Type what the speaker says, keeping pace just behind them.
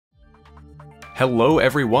Hello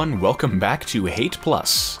everyone, welcome back to Hate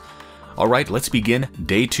Plus. Alright, let's begin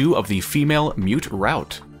day 2 of the female mute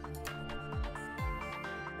route.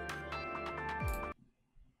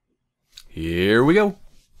 Here we go.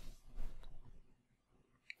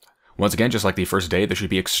 Once again, just like the first day, this should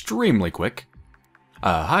be extremely quick.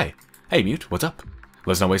 Hi. Hey mute, what's up?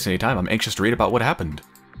 Let's not waste any time, I'm anxious to read about what happened.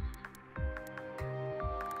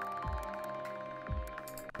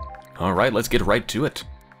 Alright, let's get right to it.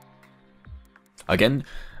 Again,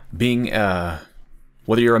 being,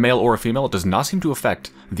 whether you're a male or a female, it does not seem to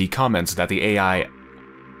affect the comments that the AI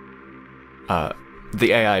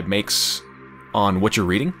makes on what you're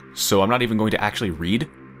reading, so I'm not even going to actually read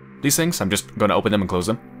these things, I'm just going to open them and close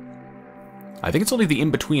them. I think it's only the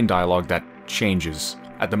in-between dialogue that changes,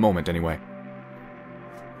 at the moment anyway.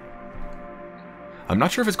 I'm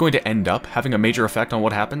not sure if it's going to end up having a major effect on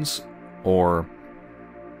what happens, or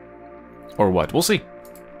what, we'll see.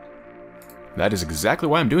 That is exactly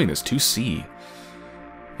why I'm doing this, 2C.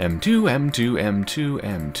 M2, M2, M2,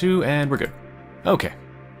 M2, and we're good. Okay.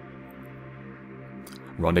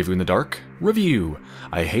 Rendezvous in the dark. Review.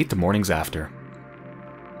 I hate the mornings after.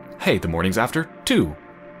 Hate the mornings after, too.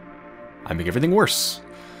 I make everything worse.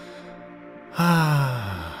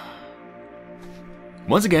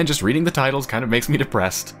 Once again, just reading the titles kind of makes me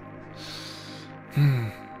depressed.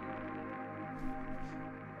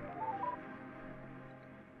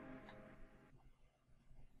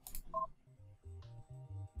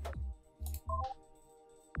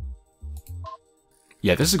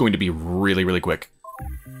 Yeah, this is going to be really, really quick.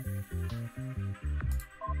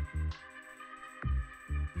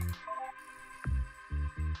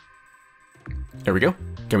 There we go.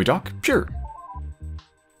 Can we talk? Sure.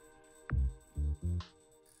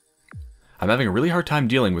 I'm having a really hard time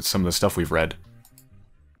dealing with some of the stuff we've read.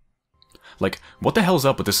 Like, what the hell's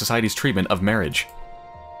up with the society's treatment of marriage?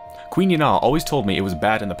 Queen Yana always told me it was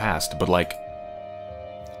bad in the past, but like,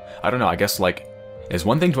 I don't know, I guess like, it's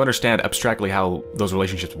one thing to understand abstractly how those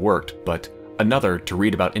relationships worked, but another to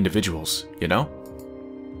read about individuals, you know?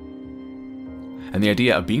 And the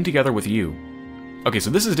idea of being together with you. Okay, so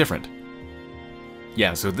this is different.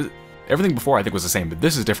 Yeah, so everything before I think was the same, but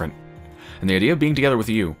this is different. And the idea of being together with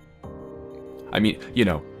you. I mean, you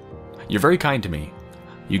know, you're very kind to me.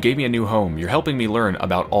 You gave me a new home. You're helping me learn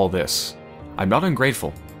about all this. I'm not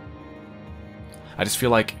ungrateful. I just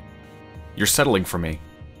feel like you're settling for me.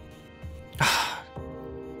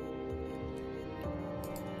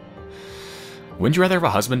 Wouldn't you rather have a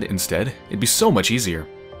husband instead? It'd be so much easier.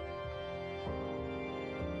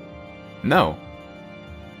 No.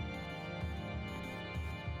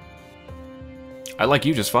 I like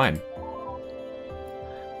you just fine.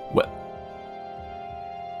 What?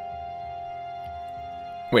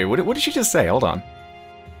 Wait, what did she just say? Hold on.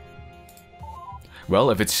 Well,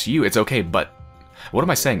 if it's you, it's okay, but... What am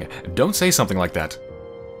I saying? Don't say something like that.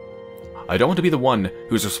 I don't want to be the one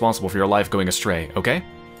who's responsible for your life going astray, okay?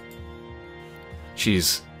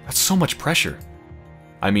 Jeez, that's so much pressure.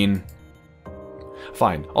 I mean...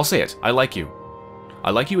 Fine, I'll say it. I like you.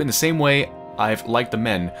 I like you in the same way I've liked the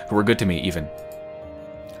men who were good to me, even.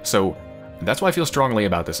 So, that's why I feel strongly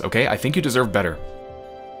about this, okay? I think you deserve better.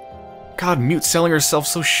 God, Mute's selling herself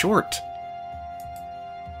so short.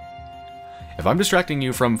 If I'm distracting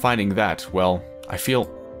you from finding that, well, I feel...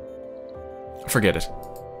 Forget it.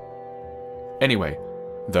 Anyway,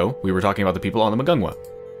 though, we were talking about the people on the Mugunghwa.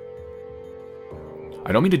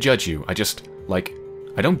 I don't mean to judge you, I just, like,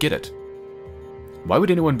 I don't get it. Why would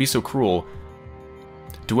anyone be so cruel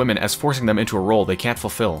to women as forcing them into a role they can't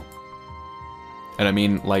fulfill? And I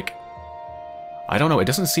mean, like, I don't know, it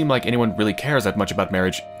doesn't seem like anyone really cares that much about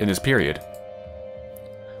marriage in this period.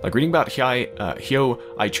 Like, reading about Hyo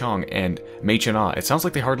Ai-chong and Mei Chen-ah, it sounds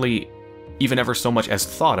like they hardly even ever so much as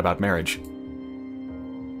thought about marriage.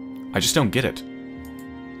 I just don't get it.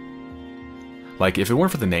 Like, if it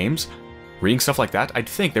weren't for the names, reading stuff like that, I'd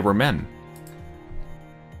think they were men.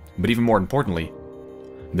 But even more importantly,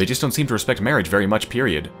 they just don't seem to respect marriage very much,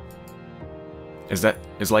 period. Is that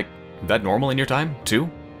normal in your time, too?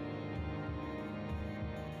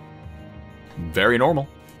 Very normal.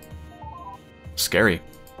 Scary.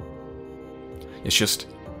 It's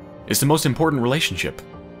the most important relationship.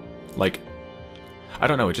 Like, I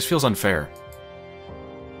don't know, it just feels unfair.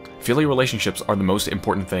 Filial relationships are the most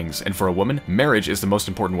important things, and for a woman, marriage is the most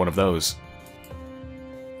important one of those.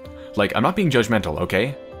 Like, I'm not being judgmental,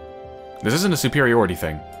 okay? This isn't a superiority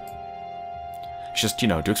thing. It's just, you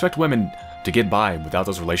know, to expect women to get by without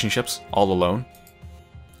those relationships, all alone,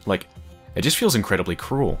 like, it just feels incredibly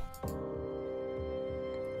cruel.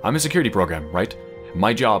 I'm a security program, right?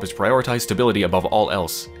 My job is to prioritize stability above all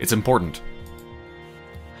else. It's important.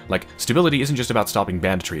 Like, stability isn't just about stopping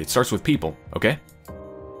banditry, it starts with people, okay?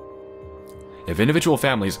 If individual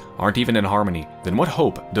families aren't even in harmony, then what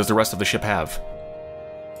hope does the rest of the ship have?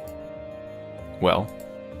 Well,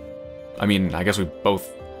 I mean, I guess we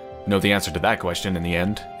both know the answer to that question in the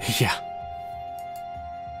end. Yeah.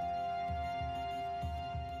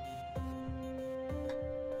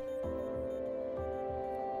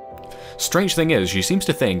 Strange thing is, she seems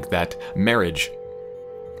to think that marriage,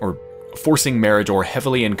 or forcing marriage or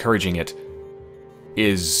heavily encouraging it,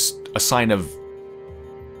 is a sign of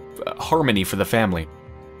harmony for the family.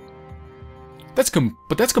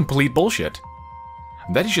 But that's complete bullshit.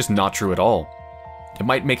 That is just not true at all. It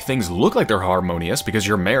might make things look like they're harmonious because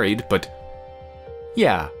you're married, but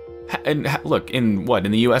yeah. And look, in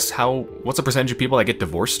the US, what's the percentage of people that get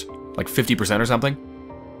divorced? Like 50% or something?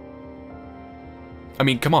 I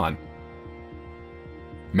mean, come on.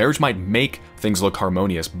 Marriage might make things look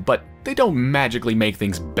harmonious, but they don't magically make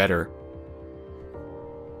things better.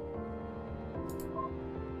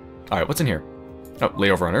 Alright, what's in here? Oh,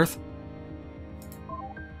 layover on Earth.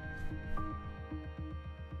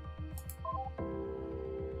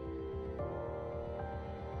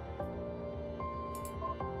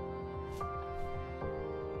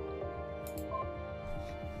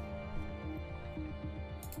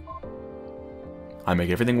 I make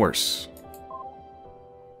everything worse.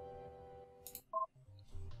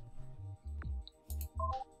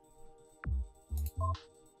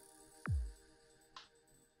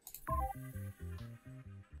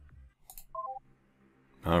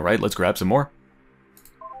 Alright, let's grab some more.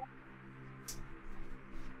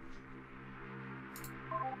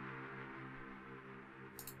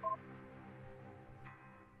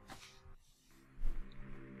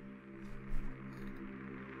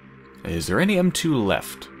 Is there any M2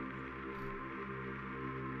 left?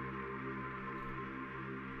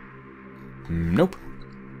 Nope.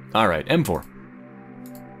 Alright, M4.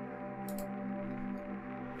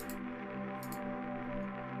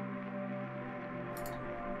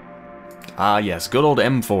 Ah yes, good old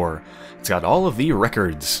M4. It's got all of the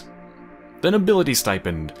records. The nobility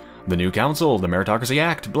stipend, the new council, the meritocracy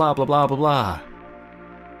act, blah blah blah blah blah.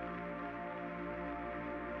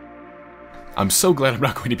 I'm so glad I'm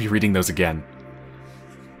not going to be reading those again.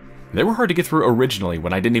 They were hard to get through originally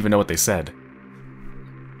when I didn't even know what they said.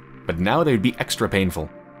 But now they would be extra painful.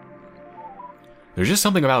 There's just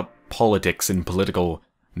something about politics and political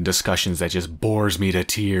discussions that just bores me to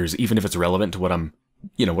tears, even if it's relevant to what I'm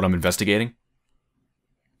investigating.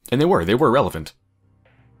 And they were relevant.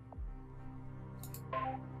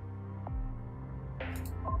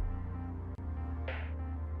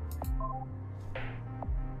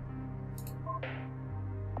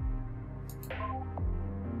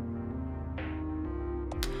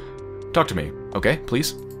 Talk to me, okay,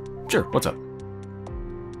 please? Sure, what's up?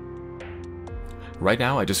 Right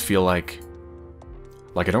now, I just feel like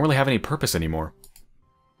I don't really have any purpose anymore.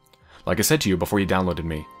 Like I said to you before you downloaded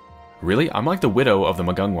me, really, I'm like the widow of the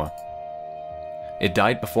Mugunghwa. It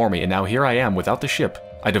died before me, and now here I am without the ship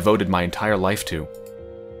I devoted my entire life to.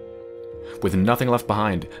 With nothing left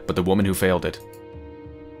behind but the woman who failed it.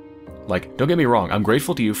 Like, don't get me wrong, I'm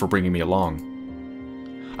grateful to you for bringing me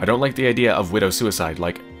along. I don't like the idea of widow suicide,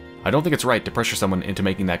 like, I don't think it's right to pressure someone into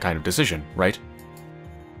making that kind of decision, right?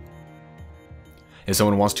 If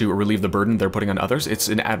someone wants to relieve the burden they're putting on others, it's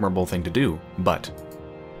an admirable thing to do, but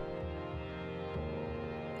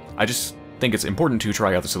I just think it's important to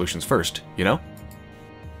try other solutions first, you know?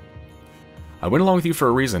 I went along with you for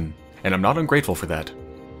a reason, and I'm not ungrateful for that.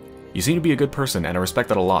 You seem to be a good person, and I respect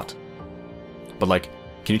that a lot. But like,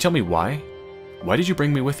 can you tell me why? Why did you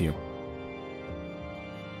bring me with you?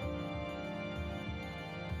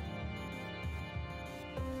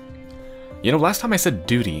 You know, last time I said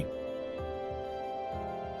duty.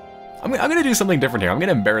 I'm gonna do something different here. I'm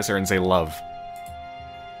gonna embarrass her and say love.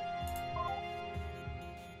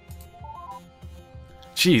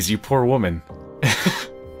 Jeez, you poor woman.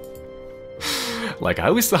 Like, I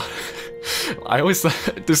always thought,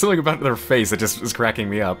 there's something about their face that just is cracking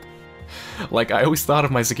me up. Like, I always thought of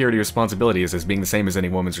my security responsibilities as being the same as any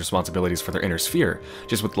woman's responsibilities for their inner sphere,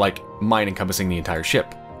 just with, like, mine encompassing the entire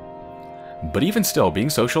ship. But even still, being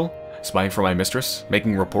social, spying for my mistress,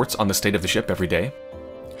 making reports on the state of the ship every day,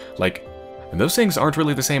 like, those things aren't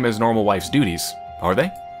really the same as normal wife's duties, are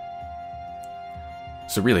they?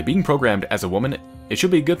 So really, being programmed as a woman, it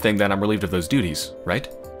should be a good thing that I'm relieved of those duties, right?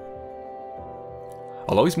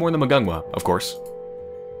 I'll always mourn the Mugunghwa, of course.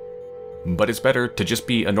 But it's better to just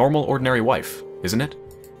be a normal, ordinary wife, isn't it?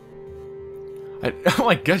 Oh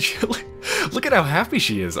my god, look at how happy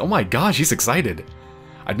she is. Oh my god, she's excited.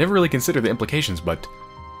 I'd never really considered the implications, but,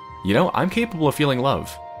 you know, I'm capable of feeling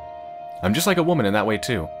love. I'm just like a woman in that way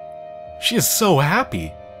too. She is so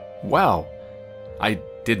happy. Wow. I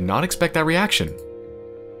did not expect that reaction.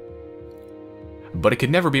 But it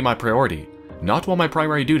could never be my priority. Not while my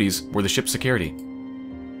primary duties were the ship's security.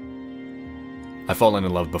 I've fallen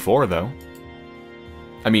in love before, though.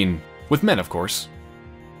 I mean, with men, of course.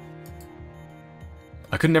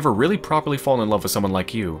 I could never really properly fall in love with someone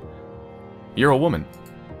like you. You're a woman.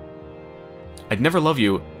 I'd never love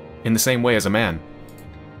you in the same way as a man.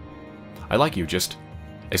 I like you, just...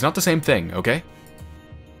 It's not the same thing, okay?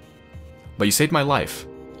 But you saved my life,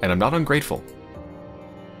 and I'm not ungrateful.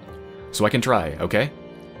 So I can try, okay?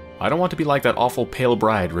 I don't want to be like that awful pale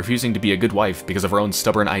bride refusing to be a good wife because of her own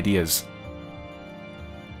stubborn ideas.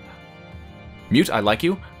 Mute, I like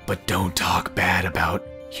you, but don't talk bad about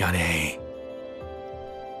Hyunhae.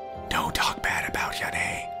 Don't talk bad about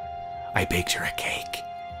Hyunhae. I baked her a cake.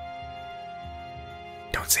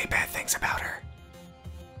 Don't say bad things about her.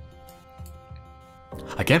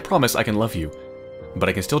 I can't promise I can love you, but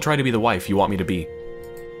I can still try to be the wife you want me to be.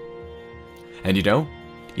 And you know,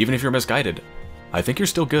 even if you're misguided, I think you're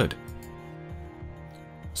still good.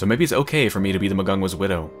 So maybe it's okay for me to be the Mugunghwa's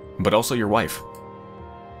widow, but also your wife.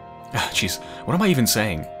 Jeez, what am I even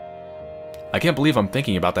saying? I can't believe I'm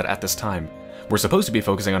thinking about that at this time. We're supposed to be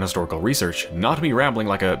focusing on historical research, not me rambling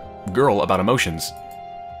like a girl about emotions.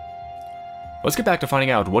 Let's get back to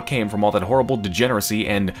finding out what came from all that horrible degeneracy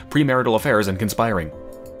and premarital affairs and conspiring.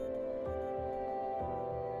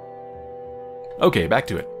 Okay, back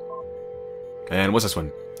to it. And what's this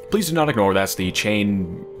one? Please do not ignore that's the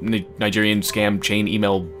chain... Nigerian scam chain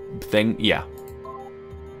email thing? Yeah.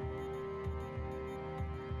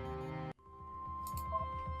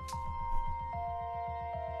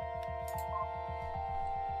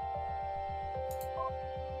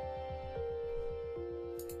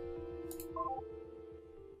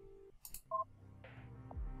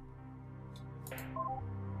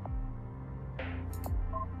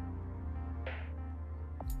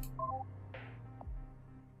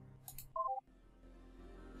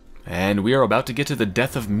 And we are about to get to the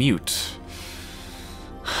death of Mute.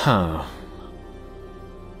 Huh.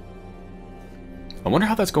 I wonder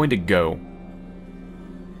how that's going to go.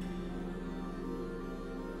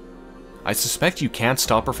 I suspect you can't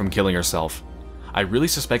stop her from killing herself. I really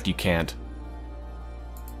suspect you can't.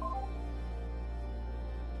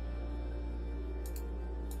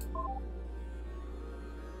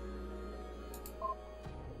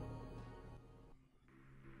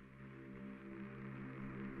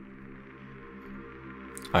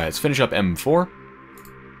 Alright, let's finish up M4.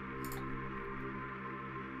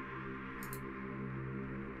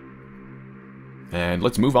 And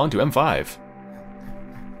let's move on to M5.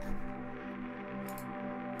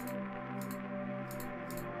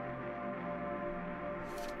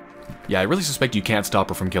 Yeah, I really suspect you can't stop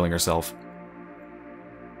her from killing herself.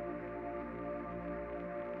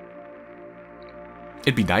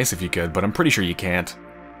 It'd be nice if you could, but I'm pretty sure you can't.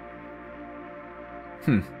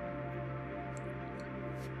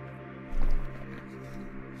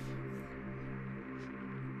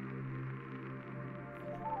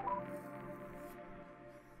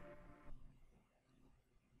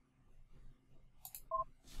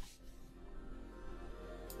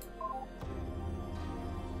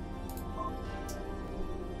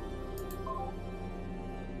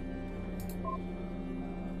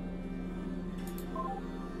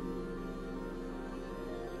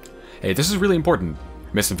 Hey, this is really important,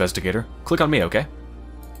 Miss Investigator. Click on me, okay?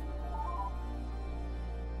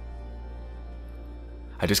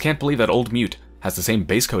 I just can't believe that old Mute has the same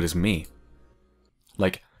base code as me.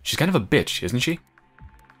 Like, she's kind of a bitch, isn't she?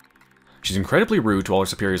 She's incredibly rude to all her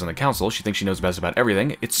superiors on the council. She thinks she knows best about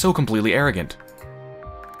everything. It's so completely arrogant.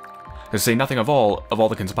 To say nothing of all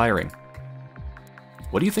the conspiring.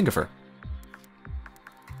 What do you think of her?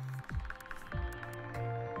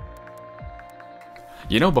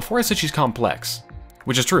 You know, before I said she's complex,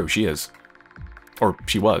 which is true, she is. Or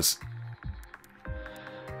she was.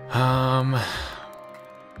 I'm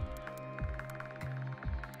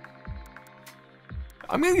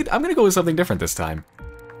gonna go with something different this time.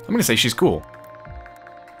 I'm gonna say she's cool.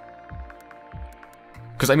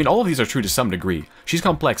 Because, I mean, all of these are true to some degree. She's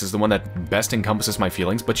complex is the one that best encompasses my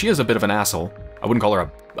feelings, but she is a bit of an asshole. I wouldn't call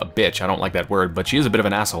her a bitch, I don't like that word, but she is a bit of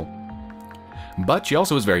an asshole. But she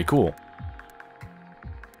also is very cool.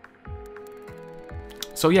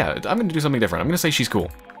 So yeah, I'm gonna do something different. I'm gonna say she's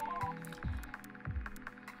cool.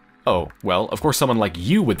 Oh, well, of course someone like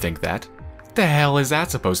you would think that. The hell is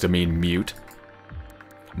that supposed to mean, Mute?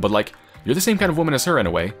 But like, you're the same kind of woman as her in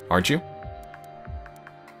a way, aren't you?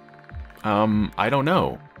 I don't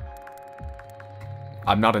know.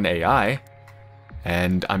 I'm not an AI,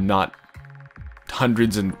 and I'm not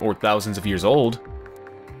hundreds or thousands of years old.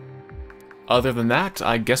 Other than that,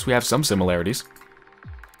 I guess we have some similarities.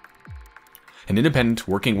 An independent,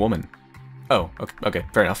 working woman. Oh, okay,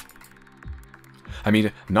 fair enough. I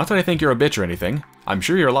mean, not that I think you're a bitch or anything. I'm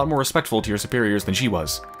sure you're a lot more respectful to your superiors than she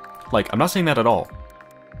was. Like, I'm not saying that at all.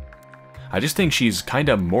 I just think she's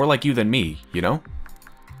kinda more like you than me, you know?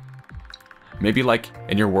 Maybe, like,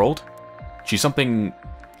 in your world, she's something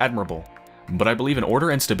admirable, but I believe in order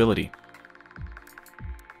and stability.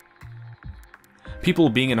 People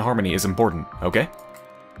being in harmony is important, okay?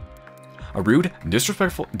 A rude,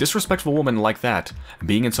 disrespectful woman like that,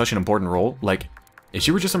 being in such an important role, like, if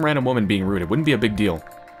she were just some random woman being rude, it wouldn't be a big deal.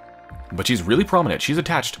 But she's really prominent, she's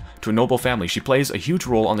attached to a noble family, she plays a huge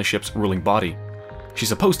role on the ship's ruling body. She's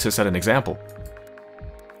supposed to set an example.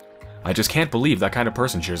 I just can't believe that kind of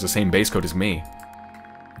person shares the same base code as me.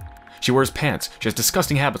 She wears pants, she has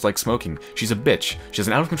disgusting habits like smoking, she's a bitch, she's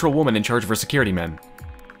an out-of-control woman in charge of her security men.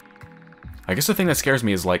 I guess the thing that scares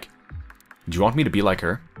me is like, do you want me to be like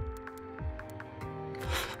her?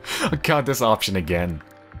 God, this option again.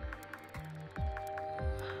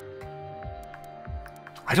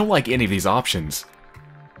 I don't like any of these options.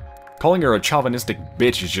 Calling her a chauvinistic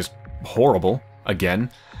bitch is just horrible. Again,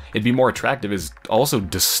 it'd be more attractive is also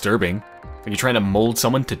disturbing. Are you trying to mold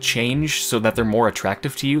someone to change so that they're more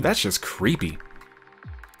attractive to you? That's just creepy.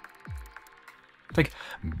 Like,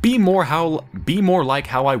 be more like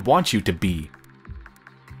how I want you to be.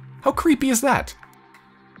 How creepy is that?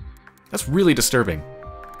 That's really disturbing.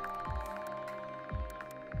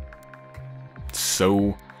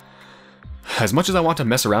 So, as much as I want to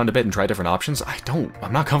mess around a bit and try different options,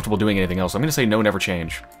 I'm not comfortable doing anything else. I'm gonna say no, never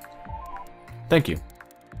change. Thank you.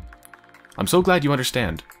 I'm so glad you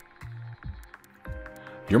understand.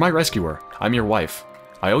 You're my rescuer. I'm your wife.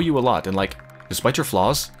 I owe you a lot, and like, despite your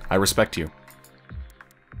flaws, I respect you.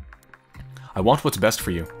 I want what's best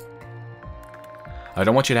for you. I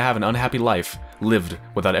don't want you to have an unhappy life lived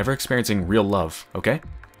without ever experiencing real love, okay?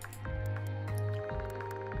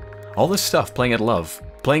 All this stuff, playing at love,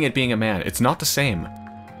 playing at being a man, it's not the same.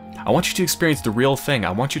 I want you to experience the real thing.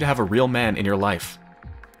 I want you to have a real man in your life.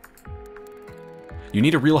 You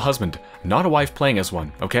need a real husband, not a wife playing as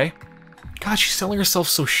one, okay? God, she's selling herself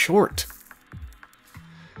so short.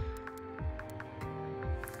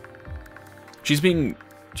 She's being...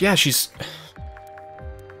 yeah, she's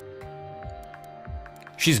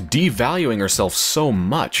devaluing herself so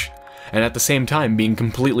much, and at the same time being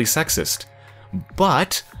completely sexist.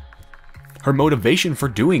 But her motivation for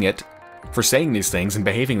doing it, for saying these things and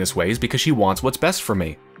behaving this way, is because she wants what's best for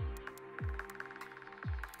me.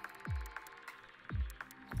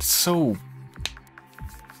 It's so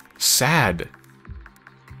sad.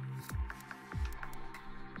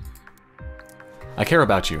 I care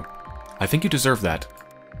about you. I think you deserve that.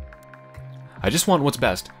 I just want what's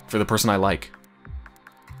best for the person I like.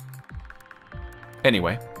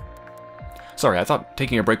 Anyway. Sorry, I thought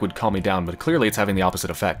taking a break would calm me down, but clearly it's having the opposite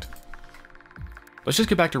effect. Let's just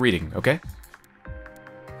get back to reading, okay?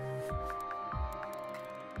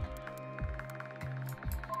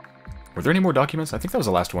 Were there any more documents? I think that was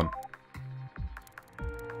the last one.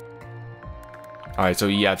 Alright, so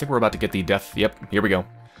yeah, I think we're about to get the death... Yep, here we go.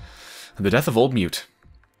 The death of Old Mute.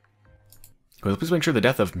 Please make sure the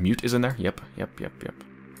death of Mute is in there. Yep.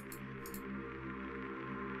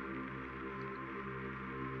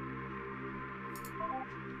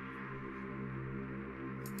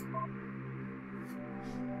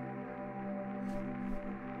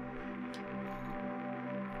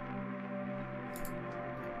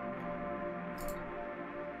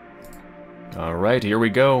 Alright, here we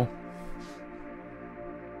go.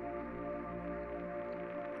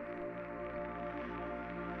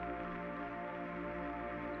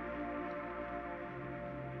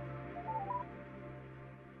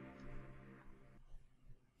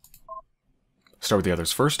 Start with the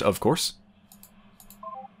others first, of course.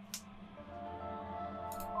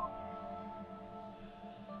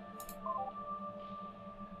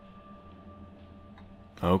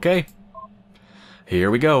 Okay.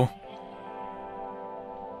 Here we go.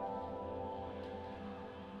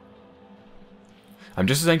 I'm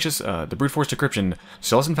just as anxious, the brute force decryption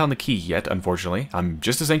still hasn't found the key yet, unfortunately. I'm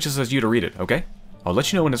just as anxious as you to read it, okay? I'll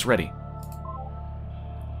let you know when it's ready.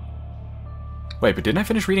 Wait, but didn't I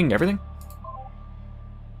finish reading everything?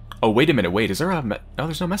 Oh, wait a minute, wait, is there a oh,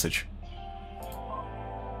 there's no message.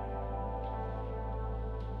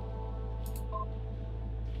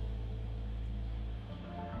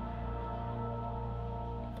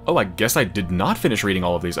 Oh, I guess I did not finish reading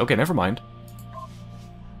all of these. Okay, never mind.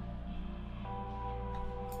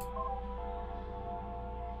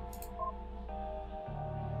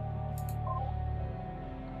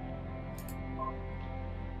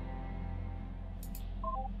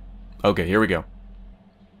 Okay, here we go.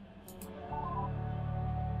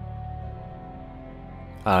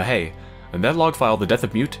 Hey, that log file, The Death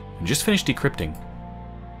of Mute, just finished decrypting.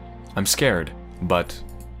 I'm scared, but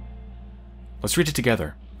let's read it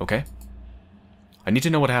together, okay? I need to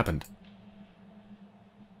know what happened.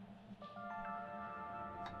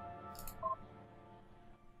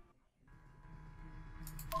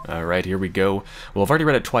 Alright, here we go. Well, I've already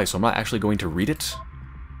read it twice, so I'm not actually going to read it.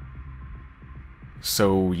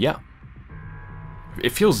 So, yeah.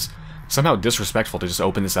 It feels somehow disrespectful to just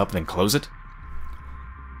open this up and then close it.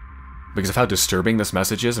 Because of how disturbing this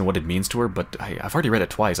message is and what it means to her, but I've already read it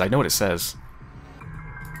twice. I know what it says.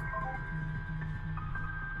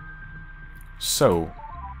 So,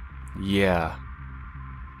 yeah.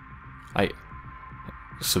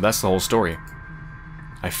 So that's the whole story.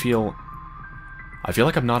 I feel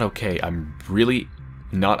like I'm not okay. I'm really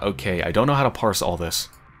not okay. I don't know how to parse all this.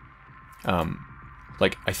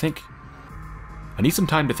 Like, I think I need some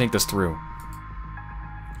time to think this through.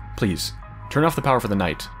 Please, turn off the power for the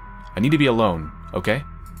night. I need to be alone, okay?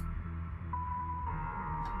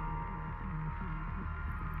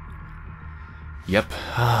 Yep.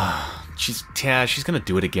 She's gonna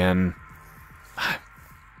do it again.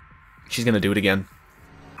 She's gonna do it again.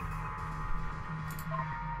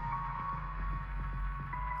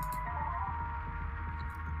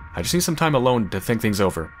 I just need some time alone to think things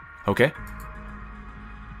over, okay?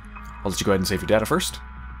 I'll let you go ahead and save your data first.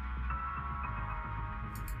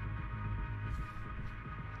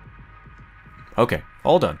 Okay,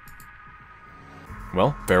 all done.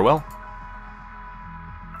 Well, farewell.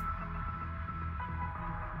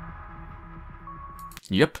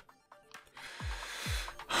 Yep.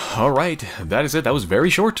 Alright, that is it. That was very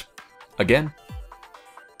short. Again.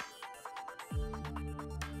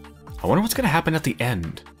 I wonder what's going to happen at the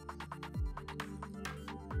end.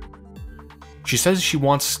 She says she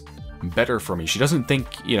wants better for me. She doesn't think,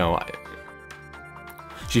 you know...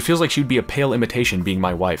 She feels like she'd be a pale imitation being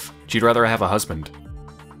my wife. She'd rather have a husband.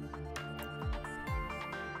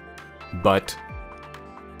 But...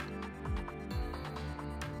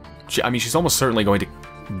 I mean, she's almost certainly going to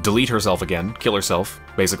delete herself again. Kill herself,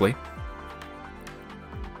 basically.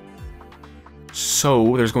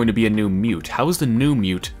 So, there's going to be a new mute. How is the new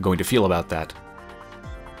mute going to feel about that?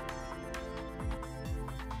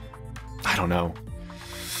 I don't know.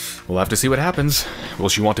 We'll have to see what happens. Will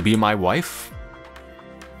she want to be my wife?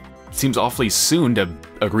 Seems awfully soon to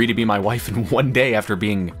agree to be my wife in one day after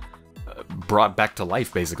being brought back to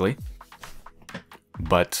life, basically.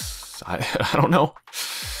 But I don't know.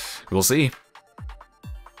 We'll see.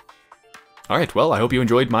 Alright, well, I hope you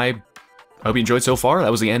enjoyed so far.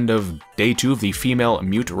 That was the end of Day 2 of the female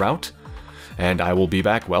mute route. And I will be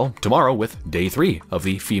back, well, tomorrow with Day 3 of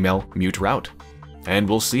the female mute route. And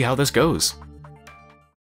we'll see how this goes.